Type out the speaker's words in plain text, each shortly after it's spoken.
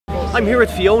I'm here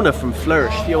with Fiona from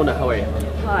Flourish. Fiona, how are you?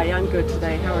 Hi, I'm good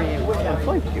today. How are you? Yeah,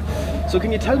 fine, thank you. So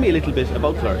can you tell me a little bit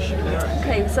about Flourish?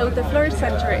 Okay, so the Flourish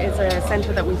Centre is a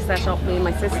centre that we've set up, me and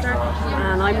my sister,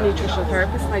 and I'm a nutritional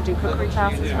therapist and I do cookery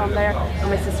classes from there, and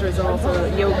my sister is also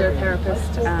a yoga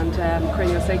therapist and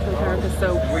craniosacral therapist,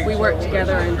 so we work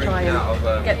together and try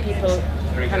and get people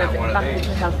kind of back into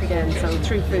health again, so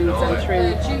through foods and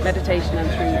through meditation and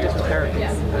through different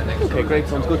therapies. Okay, great,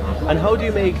 sounds good. And how do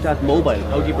you make that mobile?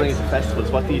 How do you bring it to festivals?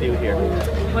 What do you do here?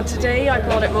 Well, today I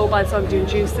brought it mobile, so I'm doing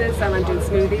juices and I'm doing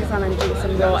smoothies and I'm doing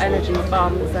some raw energy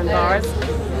bombs and bars.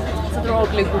 So they're all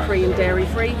gluten-free and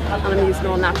dairy-free, and I'm using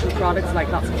all natural products like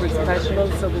lots of fruits and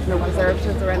vegetables, so there's no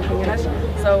preservatives or anything in it.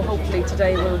 So hopefully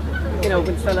today we'll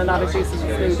sell a lot of juices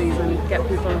and smoothies and get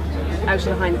people out of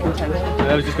the Heineken tent.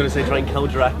 I was just going to say try and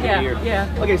counteract it here.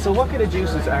 Yeah. Okay, so what kind of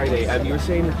juices are they? You were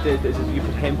saying that you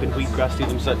put hemp and wheatgrass to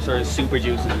them, sort of super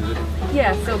juices, is it?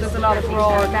 Yeah, so there's a lot of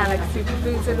raw organic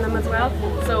superfoods in them as well.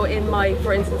 So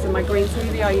for instance, in my green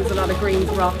smoothie I use a lot of greens,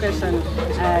 rocket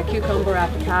and cucumber,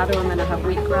 avocado, and then I have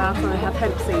wheatgrass and I have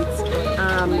hemp seeds.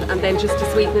 And then just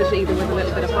to sweeten it either with a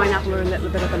little bit of pineapple or a little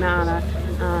bit of banana.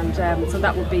 And so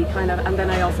that would be kind of, and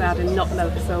then I also add in nut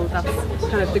milk, so that's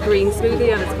kind of the green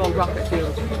smoothie and it's called Rocket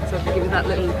Fuel. So to give you that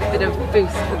little bit of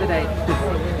boost for the day.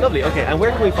 Lovely, okay, and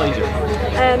where can we find you?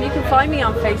 You can find me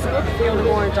on Facebook, Fiona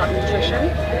Moran Nutrition,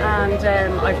 and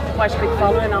I've quite a big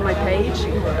following on my page,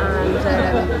 and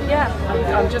yeah,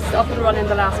 I'm just up and running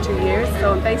the last 2 years,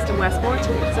 so I'm based in Westport,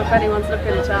 so if anyone's looking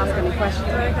to ask any questions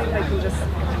or anything, they can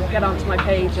just get onto my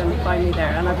page and find me there,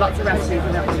 and I've lots of recipes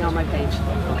and everything on my page.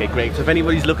 Okay, great, so if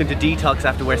anybody's looking to detox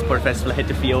after Westport Festival, head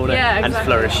to Fiona and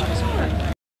Flourish.